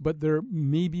dichotomous, but there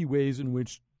may be ways in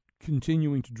which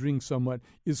continuing to drink somewhat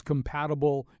is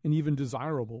compatible and even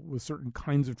desirable with certain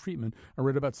kinds of treatment. I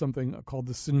read about something called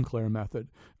the Sinclair method.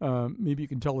 Maybe you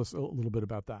can tell us a little bit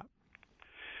about that.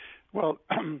 Well,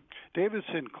 David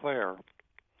Sinclair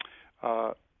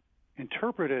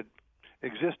interpreted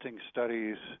existing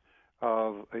studies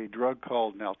of a drug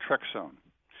called naltrexone,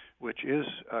 which is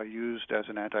used as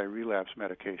an anti-relapse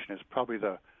medication.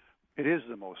 It is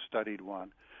the most studied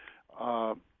one,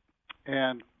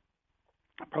 and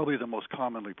probably the most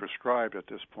commonly prescribed at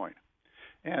this point.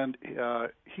 And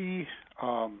he,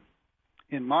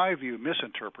 in my view,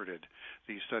 misinterpreted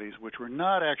these studies, which were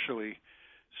not actually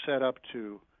set up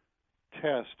to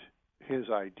test his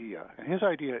idea. And his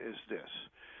idea is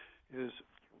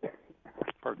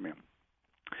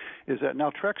that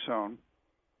naltrexone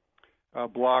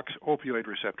blocks opioid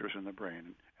receptors in the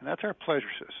brain, and that's our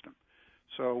pleasure system.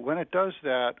 So when it does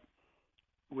that,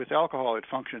 with alcohol, it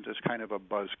functions as kind of a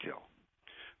buzzkill.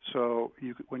 So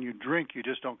when you drink, you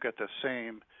just don't get the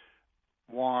same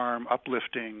warm,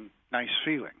 uplifting, nice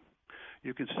feeling.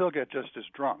 You can still get just as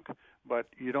drunk, but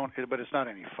it's not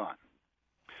any fun.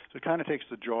 So it kind of takes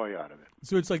the joy out of it.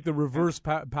 So it's like the reverse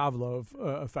Pavlov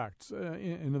effect.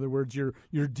 In other words, you're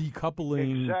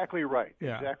decoupling. Exactly right.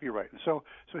 Yeah. Exactly right. So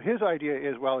his idea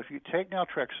is, well, if you take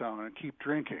naltrexone and keep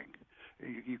drinking,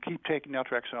 you keep taking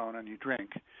naltrexone and you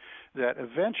drink, that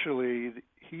eventually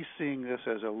he's seeing this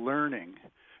as a learned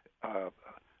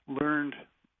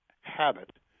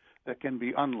habit that can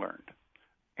be unlearned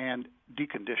and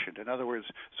deconditioned. In other words,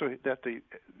 so that the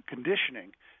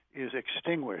conditioning is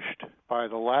extinguished by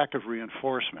the lack of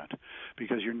reinforcement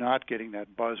because you're not getting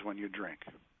that buzz when you drink.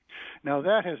 Now,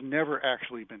 that has never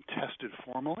actually been tested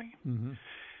formally. Mm-hmm.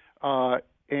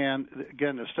 And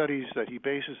again, the studies that he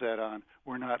bases that on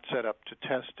were not set up to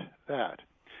test that.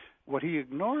 What he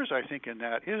ignores, I think, in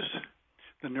that is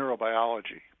the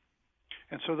neurobiology.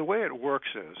 And so the way it works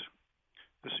is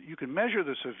you can measure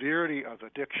the severity of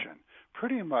addiction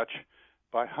pretty much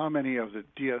by how many of the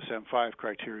DSM-5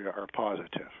 criteria are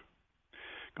positive,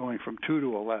 going from 2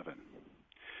 to 11.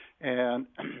 And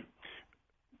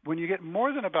when you get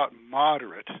more than about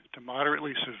moderate to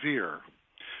moderately severe,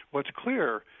 what's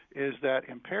clear is that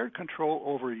impaired control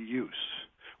over use,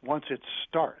 once it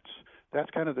starts,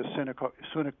 that's kind of the sine qua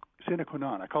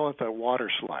non. I call it the water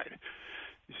slide.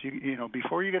 You know,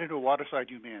 before you get into a water slide,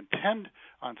 you may intend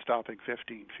on stopping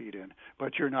 15 feet in,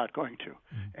 but you're not going to.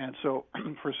 Mm-hmm. And so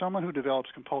for someone who develops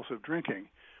compulsive drinking,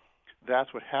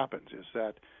 that's what happens, is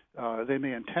that they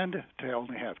may intend to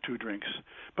only have 2 drinks,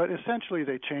 but essentially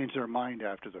they change their mind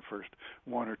after the first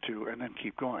 1 or 2 and then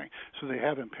keep going. So they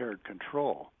have impaired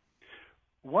control.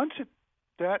 Once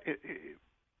the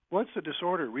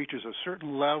disorder reaches a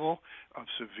certain level of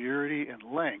severity and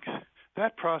length,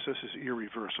 that process is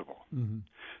irreversible. Mm-hmm.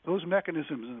 Those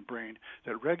mechanisms in the brain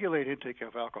that regulate intake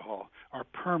of alcohol are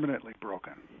permanently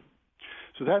broken.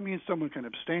 So that means someone can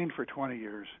abstain for 20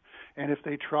 years, and if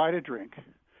they try to drink,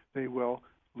 they will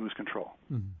lose control.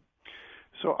 Mm-hmm.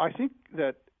 So I think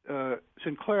that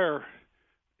Sinclair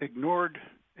ignores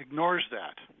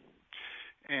that.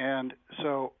 And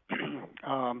so,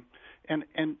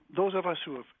 and those of us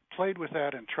who have played with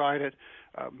that and tried it,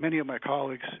 many of my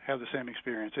colleagues have the same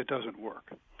experience. It doesn't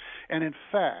work. And in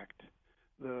fact,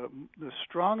 the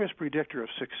strongest predictor of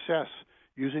success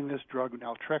using this drug,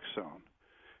 naltrexone,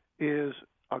 is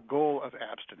a goal of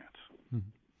abstinence. Mm-hmm.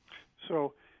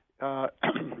 So, so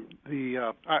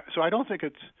I don't think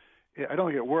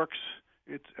it works.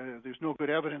 There's no good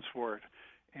evidence for it,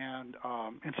 and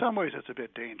in some ways, it's a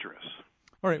bit dangerous.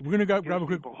 All right, we're going to grab a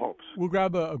quick. We'll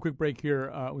grab a quick break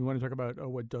here. We want to talk about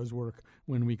what does work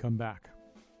when we come back.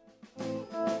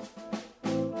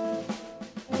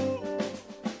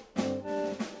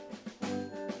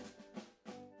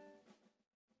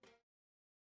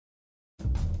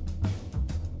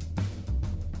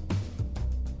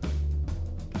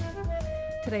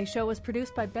 Today's show was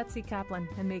produced by Betsy Kaplan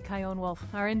and me, Kyone Wolf.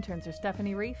 Our interns are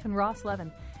Stephanie Reif and Ross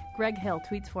Levin. Greg Hill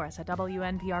tweets for us at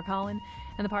WNPR Colin,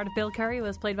 and the part of Bill Curry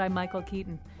was played by Michael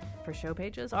Keaton. For show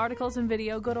pages, articles, and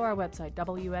video, go to our website,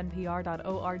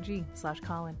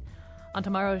 wnpr.org/Colin. On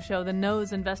tomorrow's show, The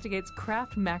Nose investigates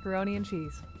Kraft macaroni and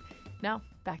cheese. Now,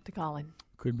 back to Colin.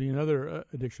 Could be another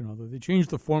addiction, although they changed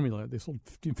the formula. They sold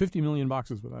 50 million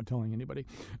boxes without telling anybody.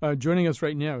 Joining us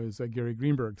right now is Gary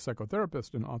Greenberg,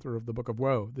 psychotherapist and author of The Book of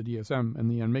Woe, the DSM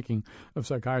and the Unmaking of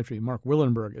Psychiatry. Mark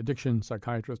Willenberg, addiction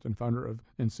psychiatrist and founder of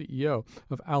and CEO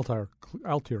of Altair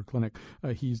Clinic.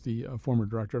 He's the former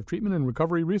director of treatment and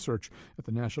recovery research at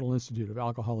the National Institute of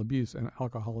Alcohol Abuse and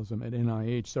Alcoholism at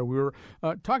NIH. So we were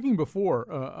talking before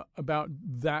about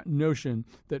that notion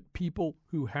that people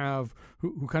who kind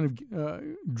of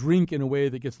drink in a way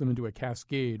that gets them into a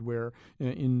cascade where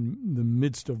in the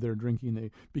midst of their drinking they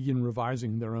begin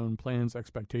revising their own plans,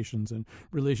 expectations, and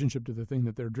relationship to the thing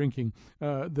that they're drinking,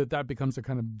 that becomes a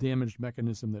kind of damaged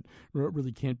mechanism that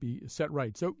really can't be set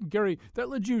right. So, Gary, that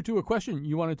led you to a question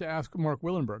you wanted to ask Mark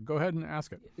Willenberg. Go ahead and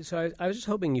ask it. So I was just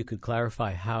hoping you could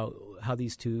clarify how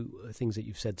these two things that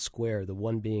you've said square, the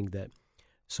one being that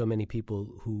so many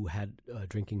people who had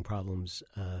drinking problems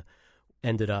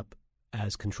ended up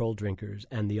as controlled drinkers,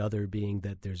 and the other being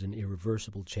that there's an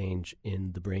irreversible change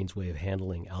in the brain's way of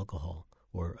handling alcohol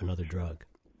or another drug.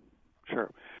 Sure.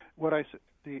 What I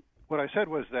said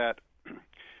was that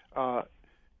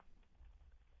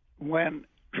when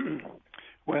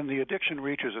the addiction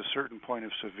reaches a certain point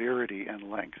of severity and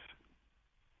length,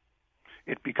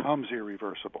 it becomes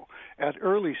irreversible. At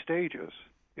early stages,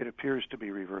 it appears to be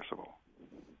reversible.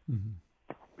 Mm-hmm.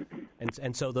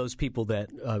 And so those people that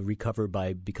recover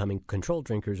by becoming controlled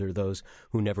drinkers are those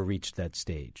who never reached that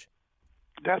stage.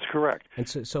 That's correct. And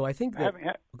so I think that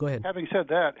go ahead. Having said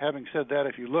that,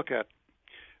 if you look at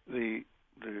the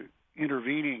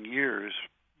intervening years,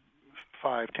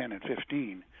 5, 10, and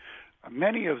 15,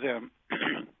 many of them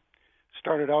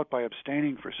started out by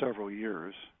abstaining for several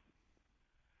years,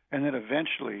 and then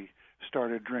eventually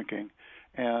started drinking.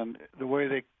 And the way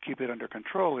they keep it under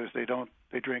control is they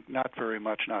drink not very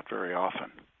much, not very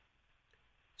often.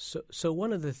 So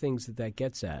one of the things that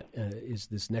gets at is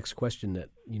this next question that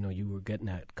you were getting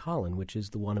at, Colin, which is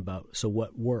the one about so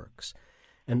what works.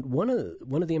 And one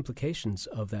of the implications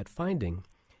of that finding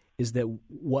is that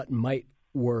what might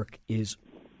work is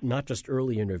not just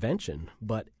early intervention,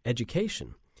 but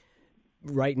education.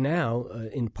 Right now,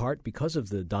 in part because of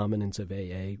the dominance of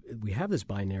AA, we have this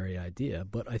binary idea.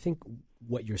 But I think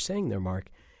what you're saying there,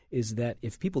 Mark, is that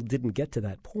if people didn't get to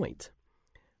that point,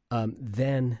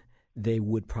 then they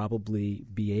would probably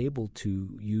be able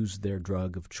to use their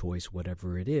drug of choice,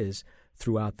 whatever it is,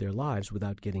 throughout their lives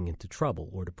without getting into trouble.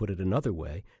 Or to put it another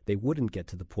way, they wouldn't get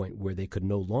to the point where they could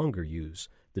no longer use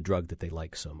the drug that they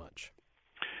like so much.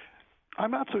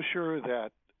 I'm not so sure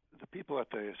that the people at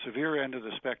the severe end of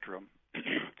the spectrum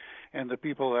and the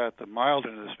people at the mild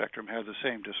end of the spectrum have the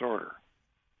same disorder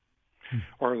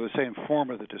or the same form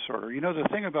of the disorder. You know, the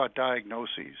thing about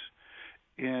diagnoses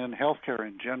in healthcare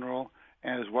in general,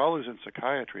 as well as in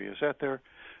psychiatry, is that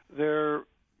they're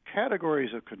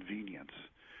categories of convenience.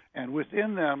 And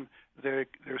within them, there's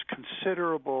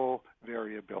considerable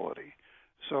variability.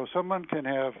 So someone can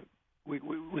have, we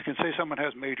can say someone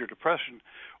has major depression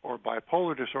or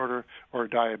bipolar disorder or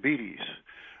diabetes.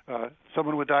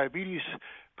 Someone with diabetes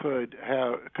could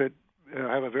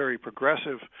have a very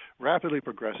progressive, rapidly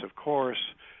progressive course,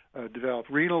 develop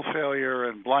renal failure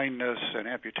and blindness and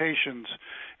amputations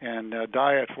and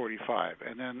die at 45.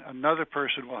 And then another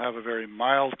person will have a very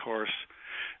mild course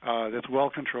that's well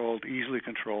controlled, easily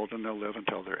controlled, and they'll live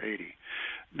until they're 80.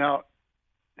 Now,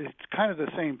 it's kind of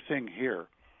the same thing here.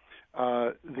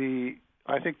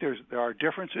 I think there are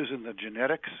differences in the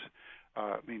genetics.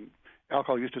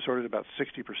 Alcohol use disorder is about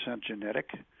 60% genetic,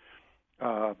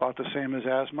 about the same as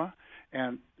asthma.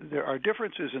 And there are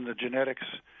differences in the genetics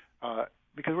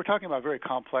because we're talking about very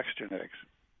complex genetics,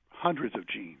 hundreds of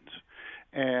genes.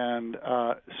 And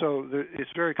so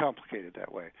it's very complicated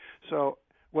that way. So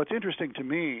what's interesting to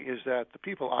me is that the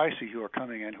people I see who are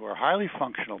coming in who are highly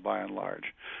functional by and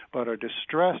large, but are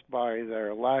distressed by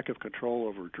their lack of control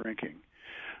over drinking,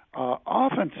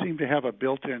 often seem to have a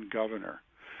built-in governor.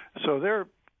 So the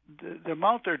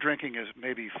amount they're drinking is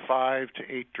maybe 5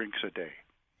 to 8 drinks a day,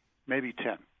 maybe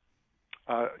 10.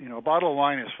 A bottle of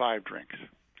wine is 5 drinks.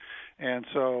 And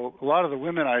so a lot of the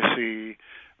women I see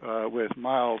with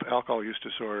mild alcohol use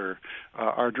disorder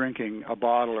are drinking a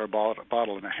bottle or a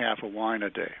bottle and a half of wine a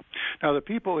day. Now, the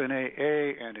people in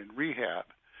AA and in rehab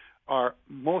are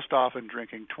most often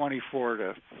drinking 24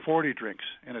 to 40 drinks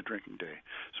in a drinking day.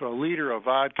 So a liter of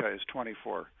vodka is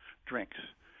 24 drinks.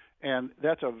 And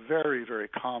that's a very, very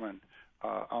common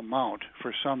amount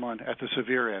for someone at the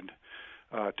severe end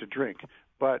to drink.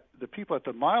 But the people at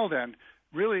the mild end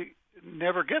really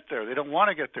never get there. They don't want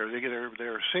to get there.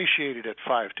 They're satiated at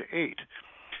 5 to 8.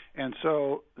 And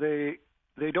so they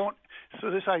don't.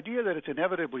 So this idea that it's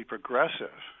inevitably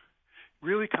progressive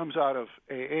really comes out of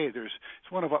AA. It's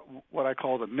one of what I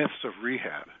call the myths of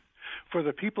rehab. For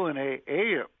the people in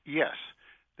AA, yes,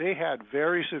 they had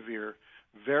very severe,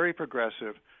 very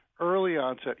progressive, early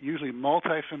onset, usually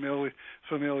multi-familial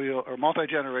or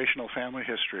multi-generational family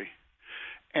history.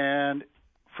 And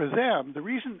for them, the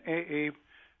reason AA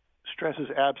stresses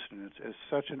abstinence as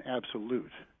such an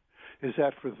absolute is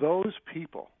that for those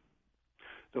people,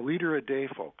 the liter a day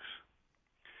folks,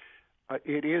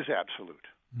 it is absolute.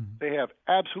 Mm-hmm. They have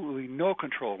absolutely no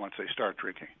control once they start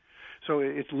drinking. So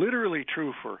it's literally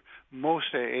true for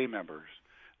most AA members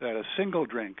that a single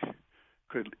drink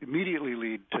could immediately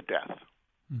lead to death.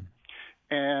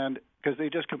 Mm-hmm. And because they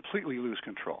just completely lose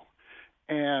control.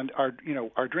 And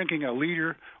are drinking a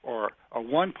liter or a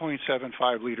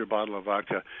 1.75 liter bottle of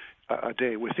vodka a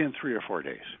day within 3 or 4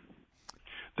 days.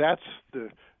 That's the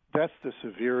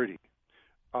severity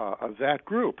of that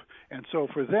group. And so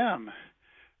for them,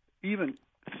 even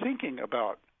thinking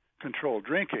about controlled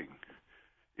drinking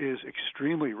is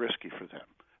extremely risky for them.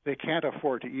 They can't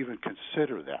afford to even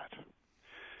consider that.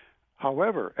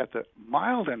 However, at the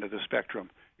mild end of the spectrum,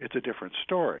 it's a different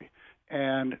story.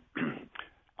 And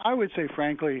I would say,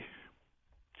 frankly,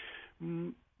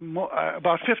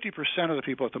 about 50% of the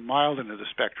people at the mild end of the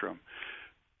spectrum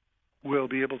will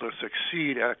be able to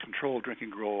succeed at a controlled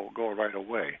drinking goal right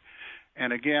away.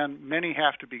 And again, many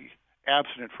have to be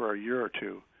abstinent for a year or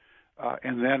two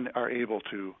and then are able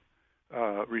to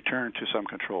return to some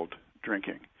controlled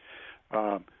drinking.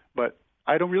 But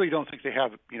I don't think they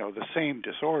have the same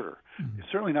disorder. Mm-hmm.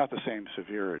 It's certainly not the same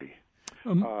severity.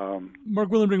 Mark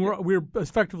Willenbring, we're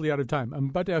effectively out of time. I'm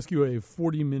about to ask you a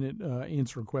 40-minute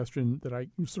answer question that I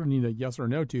sort of need a yes or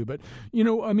no to. But,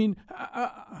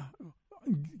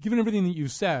 given everything that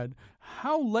you've said,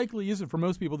 how likely is it for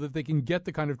most people that they can get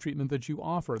the kind of treatment that you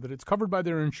offer, that it's covered by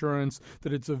their insurance,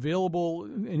 that it's available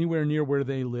anywhere near where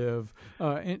they live,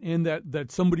 and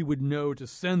that somebody would know to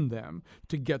send them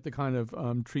to get the kind of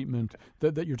treatment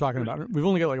that you're talking about? We've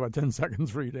only got about 10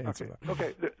 seconds for you to answer that.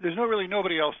 Okay. There's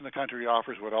nobody else in the country who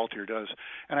offers what Altair does,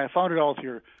 and I founded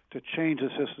Altair to change the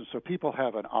system so people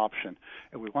have an option,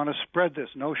 and we want to spread this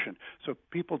notion so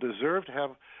people deserve to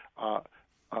have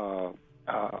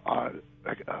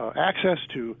access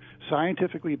to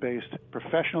scientifically based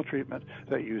professional treatment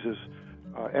that uses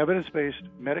evidence-based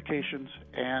medications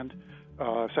and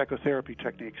psychotherapy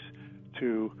techniques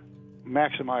to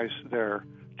maximize their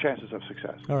chances of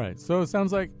success. All right. So it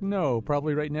sounds like no,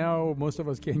 probably right now most of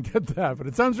us can't get that, but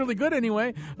it sounds really good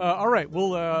anyway. All right,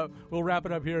 we'll wrap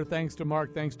it up here. Thanks to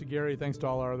Mark, thanks to Gary, thanks to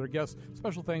all our other guests.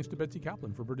 Special thanks to Betsy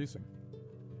Kaplan for producing.